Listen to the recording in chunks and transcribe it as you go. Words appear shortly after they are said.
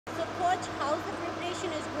Coach, how's the preparation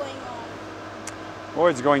is going on? Oh,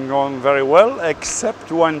 it's going on very well,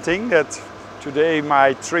 except one thing, that today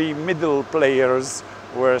my 3 middle players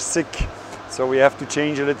were sick. So we have to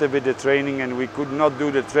change a little bit the training, and we could not do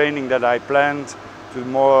the training that I planned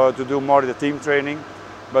to do more the team training.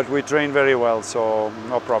 But we train very well, so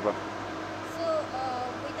no problem. So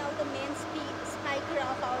without the main spiker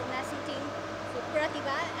of our national team, so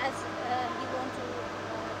Pratibha, as you want to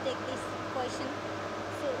take this question.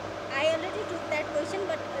 So I already took that question,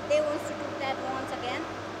 but they want to do that once again.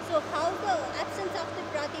 So how the absence of the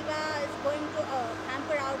Pratibha is going to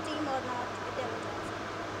hamper our team or not?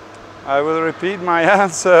 I will repeat my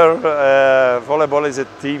answer. Volleyball is a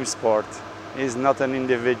team sport. It's not an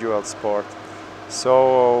individual sport.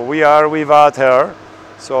 So we are without her,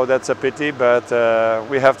 so that's a pity, but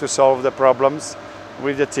we have to solve the problems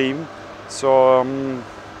with the team. So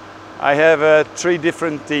I have 3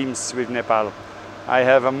 different teams with Nepal. I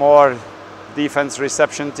have a more defense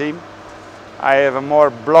reception team, I have a more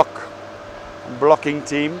blocking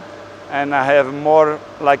team, and I have more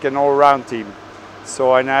like an all-round team.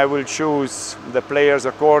 So, and I will choose the players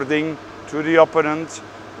according to the opponent,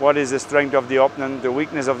 what is the strength of the opponent, the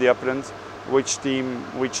weakness of the opponent, which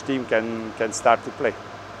team can start to play.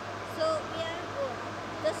 So we are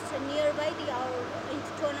just nearby our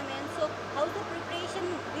tournament. So how's the preparation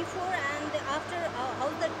before and after?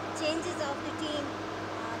 How's the changes of the team?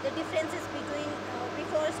 The differences between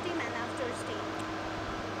before's team and after's team?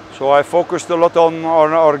 So I focused a lot on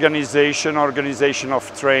organization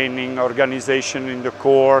of training, organization in the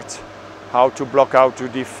court, how to block, how to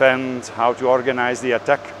defend, how to organize the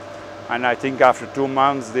attack. And I think after 2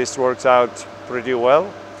 months this works out pretty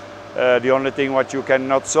well. The only thing what you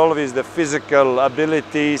cannot solve is the physical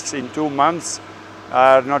abilities in 2 months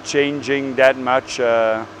are not changing that much.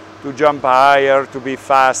 To jump higher, to be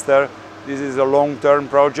faster, this is a long-term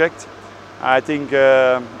project. I think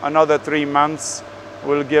another 3 months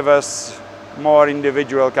will give us more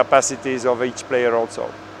individual capacities of each player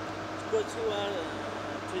also. Coach, you are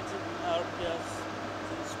treating our players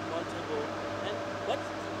since months ago, and what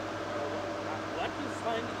you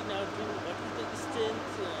find in our team, what is the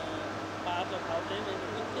strength part of our team and the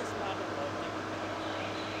weakness part of our team?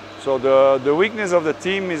 So the weakness of the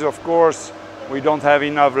team is, of course, we don't have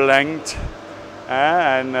enough length,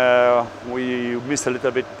 and we miss a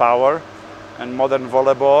little bit power. And modern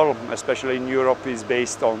volleyball, especially in Europe, is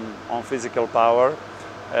based on physical power.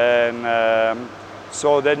 And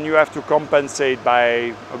so then you have to compensate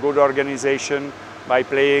by a good organization, by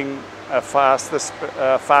playing a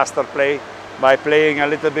faster play, by playing a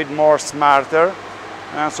little bit more smarter.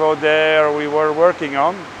 And so there we were working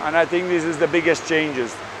on. And I think this is the biggest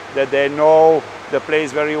changes, that they know the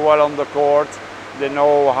plays very well on the court. They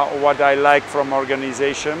know what I like from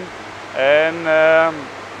organization. And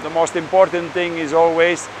the most important thing is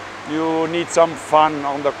always you need some fun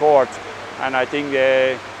on the court, and I think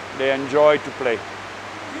they enjoy to play.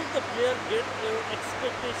 Did the player get your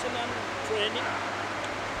expectation on training?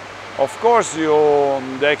 Of course,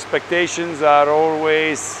 the expectations are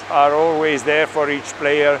always there for each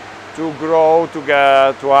player to grow,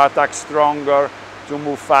 to attack stronger, to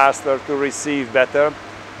move faster, to receive better.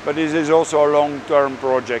 But this is also a long-term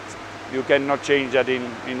project. You cannot change that in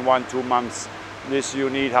 1-2 months. This you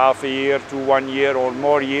need half a year to 1 year or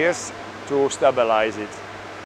more years to stabilize it.